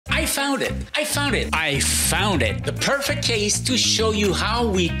found it. I found it. I found it. The perfect case to show you how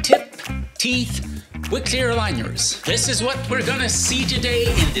we tip teeth with clear aligners. This is what we're gonna see today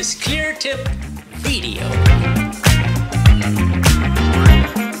in this clear tip video.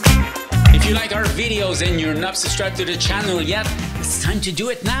 If you like our videos and you're not subscribed to the channel yet, it's time to do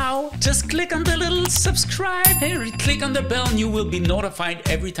it now. Just click on the little subscribe here, click on the bell, and you will be notified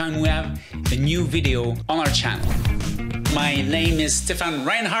every time we have a new video on our channel. My name is Stephane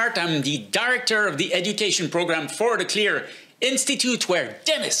Reinhardt. I'm the director of the education program for the Clear Institute, where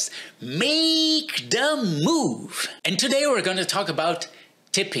dentists make the move. And today we're going to talk about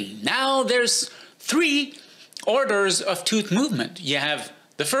tipping. Now there's 3 orders of tooth movement. You have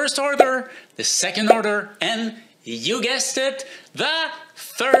the first order, the second order, and you guessed it, the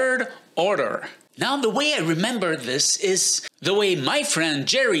third order. Now the way I remember this is the way my friend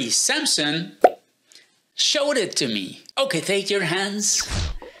Jerry Sampson showed it to me. Okay, take your hands.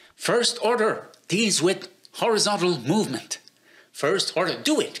 First order deals with horizontal movement. First order,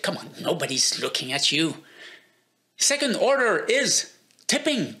 do it. Come on, nobody's looking at you. Second order is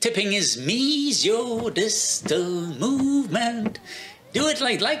tipping. Tipping is mesiodistal movement. Do it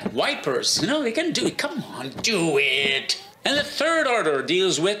like wipers. You know, they can do it. Come on, do it. And the third order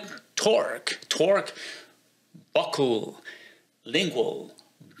deals with torque. Torque, buccal, lingual,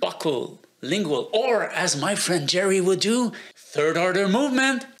 buccal, lingual, or as my friend Jerry would do, third order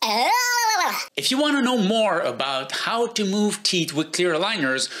movement. If you want to know more about how to move teeth with clear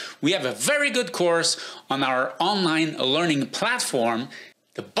aligners, we have a very good course on our online learning platform,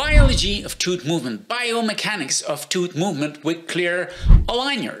 The Biology of Tooth Movement, Biomechanics of Tooth Movement with Clear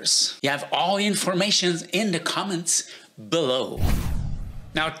Aligners. You have all the information in the comments below.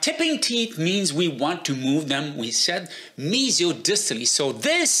 Now, tipping teeth means we want to move them, we said, mesiodistally. So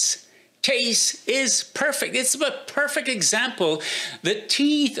this case is perfect. It's a perfect example. The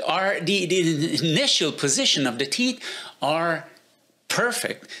teeth are, the initial position of the teeth are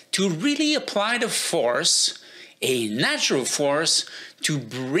perfect to really apply the force, a natural force, to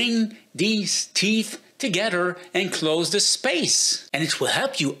bring these teeth together and close the space. And it will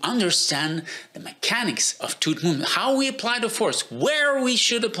help you understand the mechanics of tooth movement, how we apply the force, where we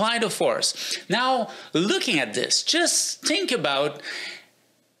should apply the force. Now, looking at this, just think about,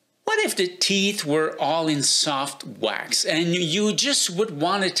 what if the teeth were all in soft wax and you just would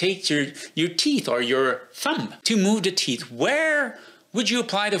want to take your teeth or your thumb to move the teeth? Where would you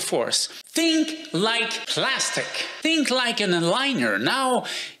apply the force? Think like plastic. Think like an aligner. Now,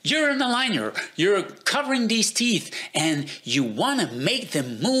 you're an aligner. You're covering these teeth and you want to make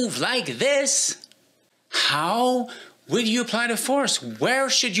them move like this. How would you apply the force? Where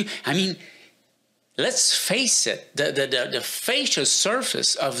should you? I mean, let's face it, the facial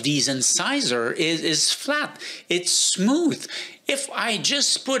surface of these incisors is flat. It's smooth. If I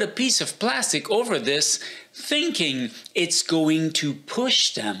just put a piece of plastic over this, thinking it's going to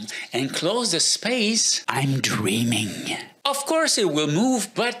push them and close the space, I'm dreaming. Of course it will move,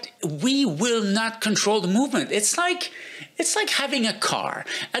 but we will not control the movement. It's like having a car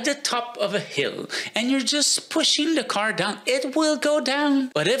at the top of a hill and you're just pushing the car down. It will go down.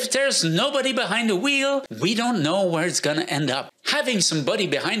 But if there's nobody behind the wheel, we don't know where it's gonna end up. Having somebody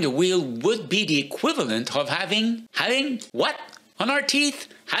behind the wheel would be the equivalent of having what on our teeth?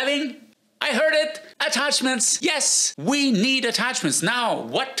 I heard it, attachments. Yes, we need attachments. Now,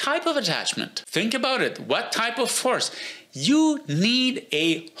 what type of attachment? Think about it. What type of force? You need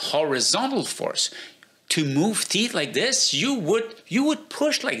a horizontal force. To move teeth like this, you would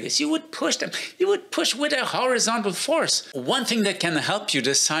push like this. You would push them. You would push with a horizontal force. One thing that can help you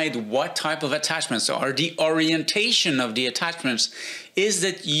decide what type of attachments or the orientation of the attachments is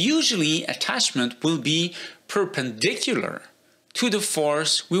that usually attachment will be perpendicular to the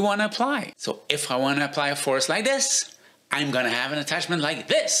force we want to apply. So if I want to apply a force like this, I'm going to have an attachment like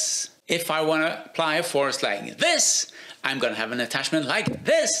this. If I want to apply a force like this, I'm going to have an attachment like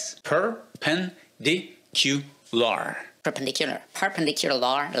this. Perpendicular.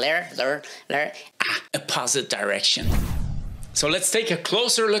 Opposite direction. So let's take a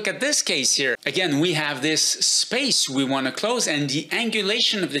closer look at this case here. Again, we have this space we want to close and the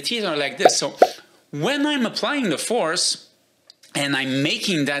angulation of the teeth are like this. So when I'm applying the force, and I'm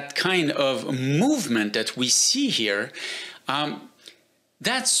making that kind of movement that we see here,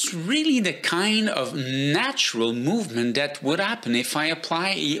 that's really the kind of natural movement that would happen if I apply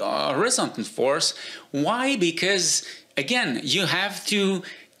a horizontal force. Why? Because, again, you have to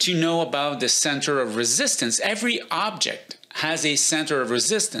know about the center of resistance. Every object has a center of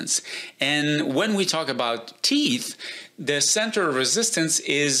resistance. And when we talk about teeth, the center of resistance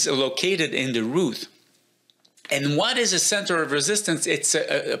is located in the root. And what is a center of resistance? It's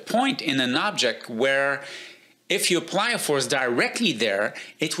a point in an object where if you apply a force directly there,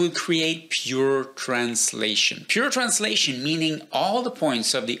 it will create pure translation. Pure translation meaning all the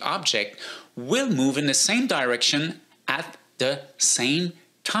points of the object will move in the same direction at the same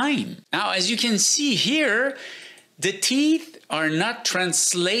time. Now, as you can see here, the teeth are not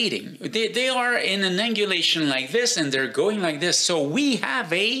translating. They are in an angulation like this, and they're going like this. So we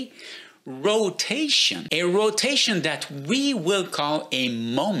have a rotation that we will call a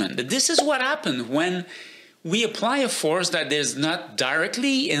moment. This is what happens when we apply a force that is not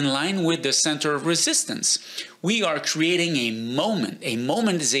directly in line with the center of resistance. We are creating a moment. A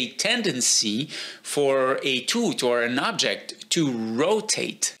moment is a tendency for a tooth or an object to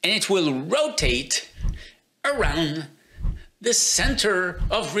rotate. And it will rotate around the center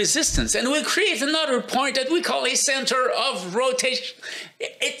of resistance. And we'll create another point that we call a center of rotation.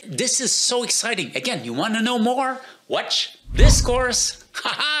 This is so exciting. Again, you want to know more? Watch this course.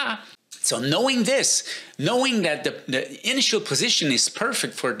 Haha! So knowing this, knowing that the initial position is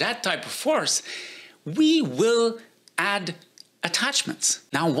perfect for that type of force, we will add attachments.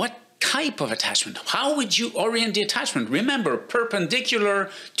 Now, what type of attachment? How would you orient the attachment? Remember, perpendicular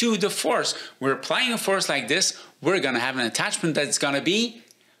to the force. We're applying a force like this, we're going to have an attachment that's going to be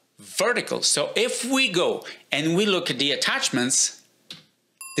vertical. So if we go and we look at the attachments,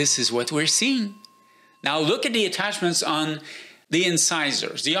 this is what we're seeing. Now look at the attachments on the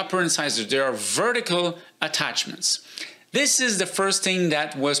incisors, the upper incisors. There are vertical attachments. This is the first thing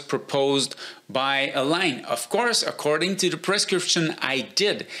that was proposed by Align. Of course, according to the prescription, I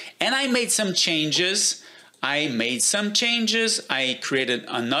did. And I made some changes. I created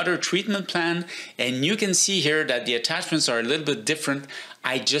another treatment plan. And you can see here that the attachments are a little bit different.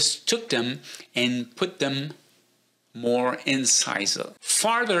 I just took them and put them more incisal,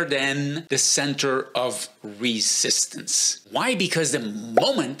 farther than the center of resistance. Why? Because the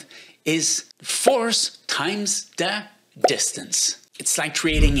moment is force times the distance. It's like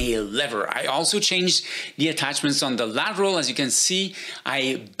creating a lever. I also changed the attachments on the lateral. As you can see,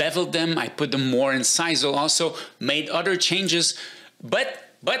 I beveled them. I put them more incisal. Also made other changes. But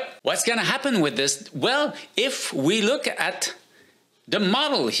what's going to happen with this? Well, if we look at the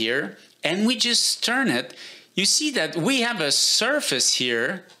model here and we just turn it, you see that we have a surface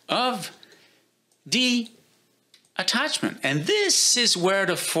here of the attachment. And this is where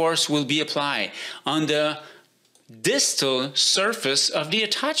the force will be applied, on the distal surface of the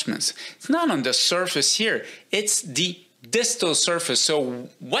attachments. It's not on the surface here, it's the distal surface. So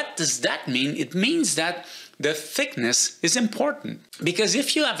what does that mean? It means that the thickness is important, because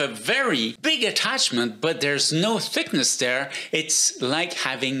if you have a very big attachment but there's no thickness there, it's like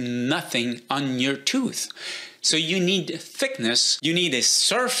having nothing on your tooth. So you need thickness, you need a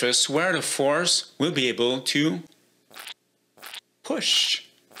surface where the force will be able to push,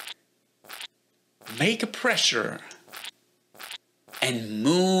 make a pressure, and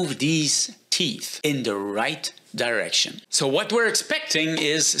move these teeth in the right direction. So what we're expecting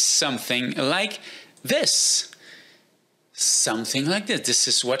is something like this. Something like this. This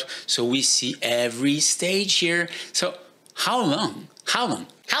is what, so we see every stage here. So how long? How long?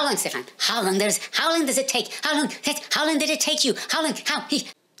 How long, Stephane? How long does it take? How long did it take you?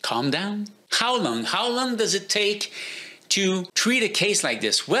 Calm down. How long does it take to treat a case like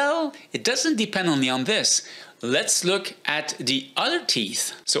this? Well, it doesn't depend only on this. Let's look at the other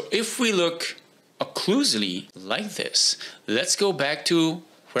teeth. So if we look occlusally like this, let's go back to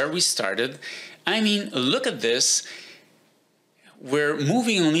where we started. I mean, look at this. We're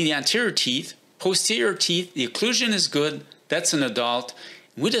moving only the anterior teeth, posterior teeth, the occlusion is good. That's an adult.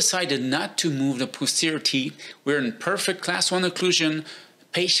 We decided not to move the posterior teeth. We're in perfect class 1 occlusion.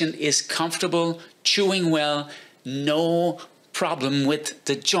 Patient is comfortable, chewing well, no problem with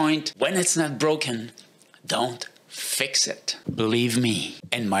the joint. When it's not broken, don't fix it. Believe me,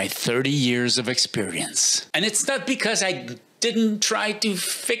 in my 30 years of experience. And it's not because I didn't try to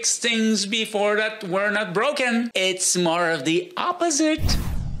fix things before that were not broken. It's more of the opposite.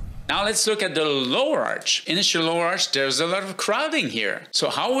 Now let's look at the lower arch. Initial lower arch, there's a lot of crowding here. So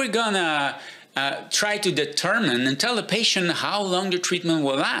how are we gonna try to determine and tell the patient how long the treatment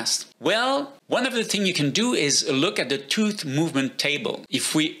will last? Well, one of the things you can do is look at the tooth movement table.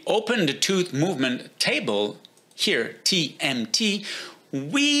 If we open the tooth movement table here, TMT,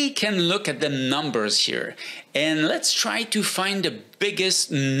 we can look at the numbers here. And let's try to find the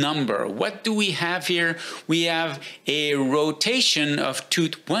biggest number. What do we have here? We have a rotation of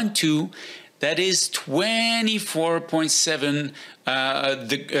tooth 1, 2 that is 24.7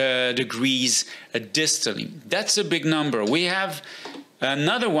 degrees distally. That's a big number. We have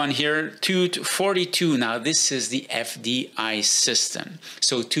Another one here, tooth 42. Now this is the FDI system.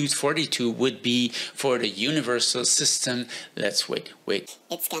 So tooth 42 would be for the universal system. Let's wait.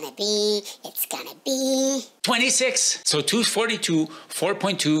 It's gonna be 26. So tooth 42,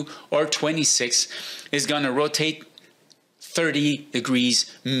 4.2 or 26 is gonna rotate 30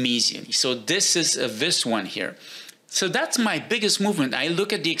 degrees mesially. So this is this one here. So that's my biggest movement. I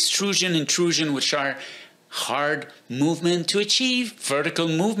look at the extrusion, intrusion, which are hard movement to achieve. Vertical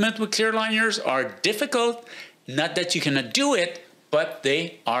movement with clear aligners are difficult. Not that you cannot do it, but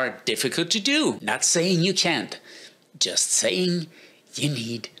they are difficult to do. Not saying you can't, just saying you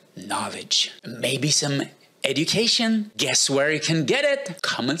need knowledge. Maybe some education. Guess where you can get it?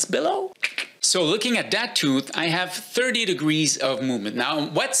 Comments below. So looking at that tooth, I have 30 degrees of movement. Now,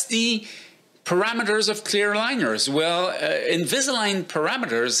 what's the parameters of clear aligners? Well, Invisalign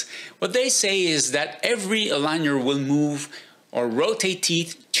parameters, what they say is that every aligner will move or rotate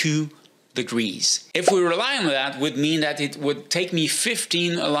teeth 2 degrees. If we rely on that, would mean that it would take me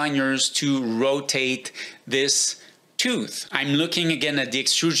 15 aligners to rotate this tooth. I'm looking again at the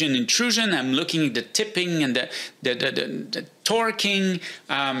extrusion, intrusion. I'm looking at the tipping and the torquing.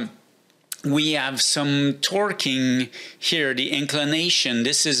 We have some torquing here, the inclination.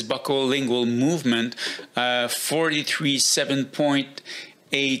 This is buccal lingual movement,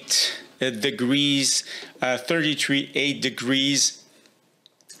 43.7.8 degrees, 33.8 degrees.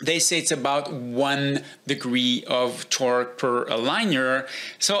 They say it's about 1 degree of torque per aligner.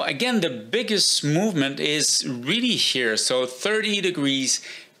 So again, the biggest movement is really here. So 30 degrees,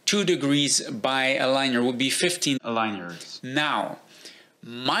 2 degrees by aligner would be 15 aligners. Now,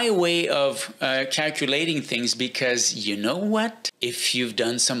 my way of calculating things, because you know what? If you've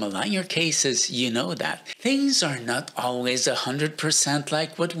done some aligner cases, you know that things are not always 100%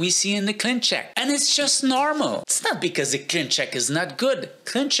 like what we see in the clincheck. And it's just normal. It's not because the clincheck is not good.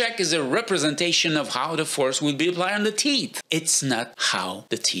 Clincheck is a representation of how the force will be applied on the teeth. It's not how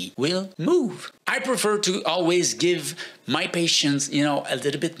the teeth will move. I prefer to always give my patients, a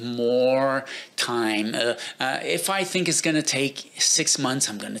little bit more time. If I think it's going to take 6 months,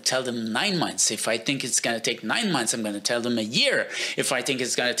 I'm going to tell them 9 months. If I think it's going to take 9 months, I'm going to tell them a year. If I think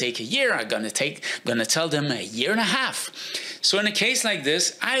it's going to take a year, I'm going to tell them a year and a half. So in a case like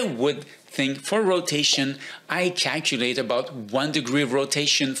this, I would think for rotation, I calculate about 1 degree of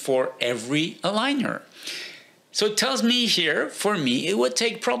rotation for every aligner. So it tells me here, for me, it would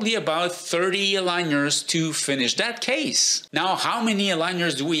take probably about 30 aligners to finish that case. Now, how many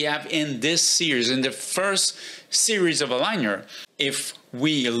aligners do we have in this series, in the first series of aligner? If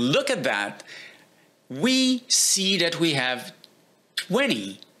we look at that, we see that we have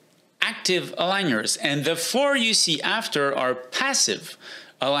 20 active aligners, and the 4 you see after are passive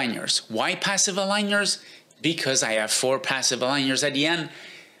aligners. Why passive aligners? Because I have 4 passive aligners at the end.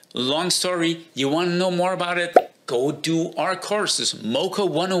 Long story, you want to know more about it? Go do our courses, M.O.C.A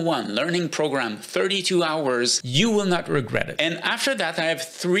 101 learning program, 32 hours. You will not regret it. And after that, I have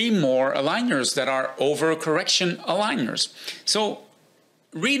 3 more aligners that are overcorrection aligners. So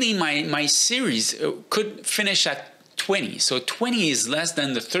really my series could finish at 20. So 20 is less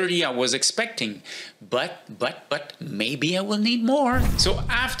than the 30 I was expecting, but maybe I will need more. So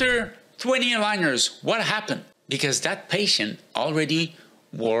after 20 aligners, what happened? Because that patient already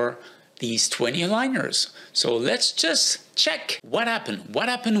wore these 20 aligners. So let's just check what happened. What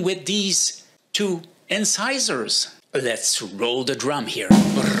happened with these 2 incisors? Let's roll the drum here.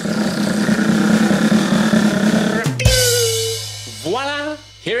 Voila,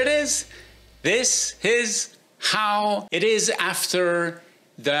 here it is. This is how it is after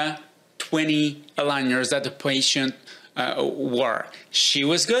the 20 aligners that the patient wore. She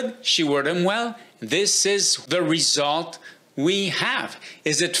was good, she wore them well. This is the result we have.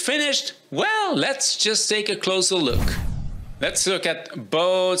 Is it finished? Well, let's just take a closer look. Let's look at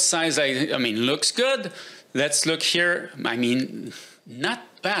both sides. I mean, looks good. Let's look here. I mean, not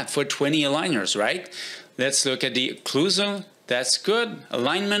bad for 20 aligners, right? Let's look at the occlusal. That's good.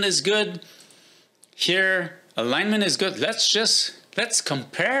 Alignment is good. Here, alignment is good. Let's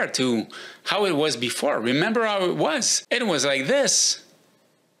compare to how it was before. Remember how it was? It was like this.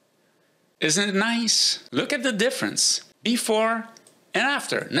 Isn't it nice? Look at the difference. Before and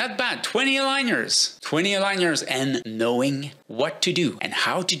after. Not bad. 20 aligners. 20 aligners, and knowing what to do and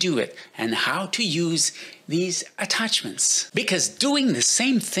how to do it and how to use these attachments. Because doing the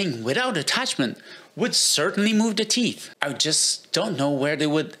same thing without attachment would certainly move the teeth. I just don't know where they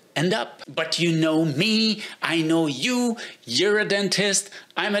would end up. But you know me, I know you, you're a dentist,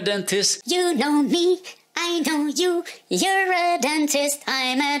 I'm a dentist. You know me, I know you, you're a dentist,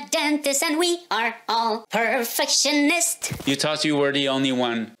 I'm a dentist, and we are all perfectionists. You thought you were the only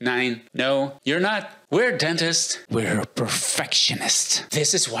one. 9. No, you're not. We're dentists. We're perfectionists.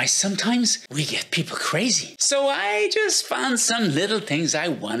 This is why sometimes we get people crazy. So I just found some little things I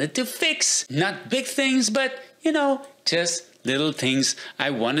wanted to fix. Not big things, but, you know, just little things I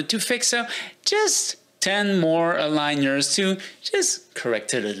wanted to fix. So just 10 more aligners to just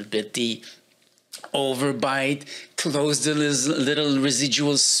correct a little bit the overbite, close the little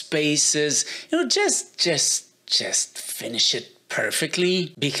residual spaces, you know, just finish it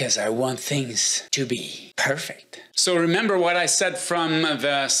perfectly, because I want things to be perfect. So remember what I said from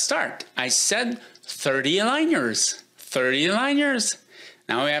the start. I said 30 aligners. 30 aligners.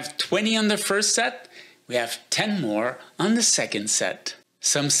 Now we have 20 on the first set. We have 10 more on the second set.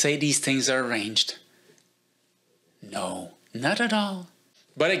 Some say these things are arranged. No, not at all.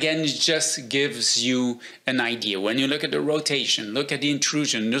 But again, it just gives you an idea. When you look at the rotation, look at the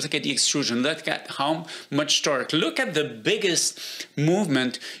intrusion, look at the extrusion, look at how much torque, look at the biggest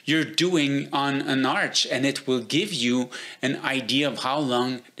movement you're doing on an arch, and it will give you an idea of how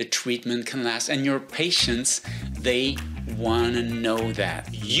long the treatment can last. And your patients, they want to know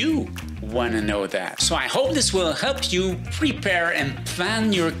that. You want to know that. So I hope this will help you prepare and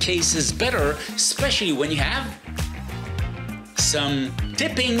plan your cases better, especially when you have some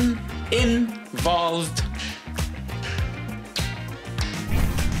tipping involved.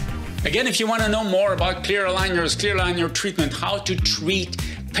 Again, if you want to know more about clear aligners, clear aligner treatment, how to treat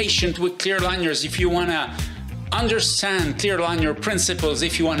patients with clear aligners, if you want to understand clear aligner principles,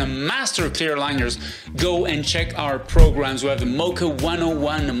 if you want to master clear aligners, go and check our programs. We have the M.O.C.A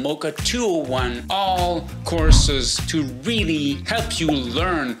 101, the M.O.C.A 201, all courses to really help you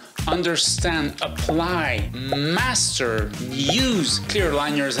learn, understand, apply, master, use clear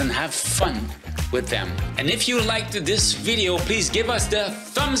aligners and have fun with them. And if you liked this video, please give us the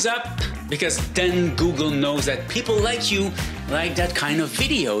thumbs up, because then Google knows that people like you like that kind of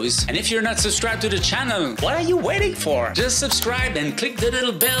videos. And if you're not subscribed to the channel, what are you waiting for? Just subscribe and click the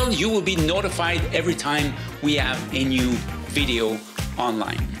little bell. You will be notified every time we have a new video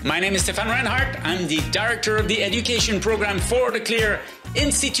online. My name is Stephane Reinhardt. I'm the director of the education program for the Clear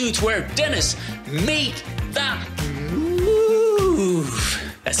Institute, where dentists make that move.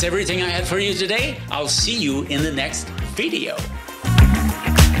 That's everything I had for you today. I'll see you in the next video.